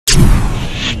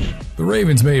The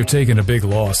Ravens may have taken a big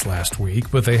loss last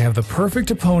week, but they have the perfect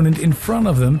opponent in front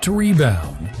of them to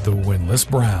rebound, the winless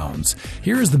Browns.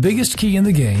 Here is the biggest key in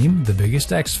the game, the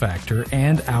biggest X factor,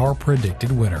 and our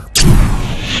predicted winner.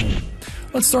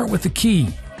 Let's start with the key.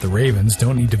 The Ravens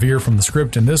don't need to veer from the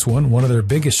script in this one. One of their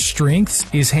biggest strengths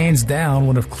is hands down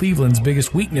one of Cleveland's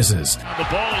biggest weaknesses. The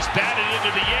ball is batted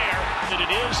into the air, and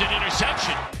it is an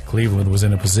interception. Cleveland was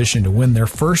in a position to win their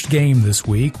first game this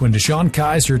week when DeShone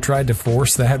Kizer tried to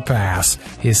force that pass,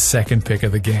 his second pick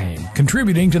of the game,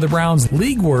 contributing to the Browns'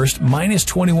 league-worst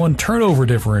 -21 turnover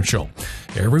differential.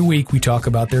 Every week we talk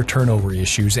about their turnover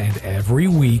issues, and every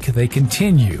week they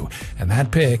continue, and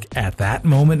that pick, at that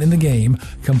moment in the game,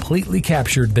 completely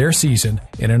captured their season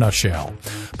in a nutshell.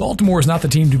 Baltimore is not the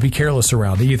team to be careless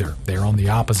around either. They're on the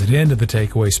opposite end of the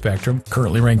takeaway spectrum,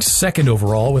 currently ranked second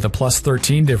overall with a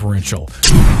 +13 differential.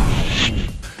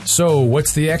 So,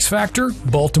 what's the X factor?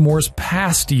 Baltimore's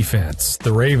pass defense.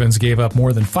 The Ravens gave up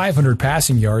more than 500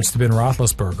 passing yards to Ben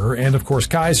Roethlisberger, and of course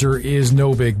Kizer is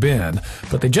no Big Ben,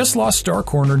 but they just lost star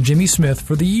corner Jimmy Smith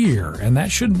for the year, and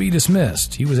that shouldn't be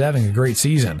dismissed. He was having a great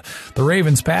season. The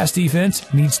Ravens' pass defense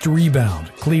needs to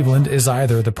rebound. Cleveland is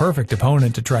either the perfect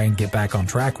opponent to try and get back on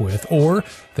track with, or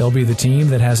they'll be the team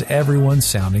that has everyone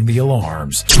sounding the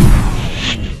alarms.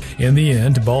 In the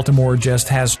end, Baltimore just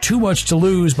has too much to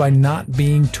lose by not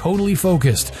being totally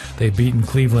focused. They've beaten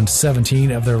Cleveland 17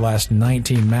 of their last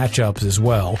 19 matchups as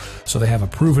well, so they have a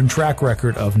proven track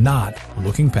record of not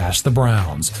looking past the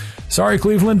Browns. Sorry,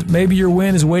 Cleveland, maybe your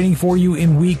win is waiting for you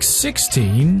in Week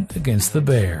 16 against the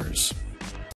Bears.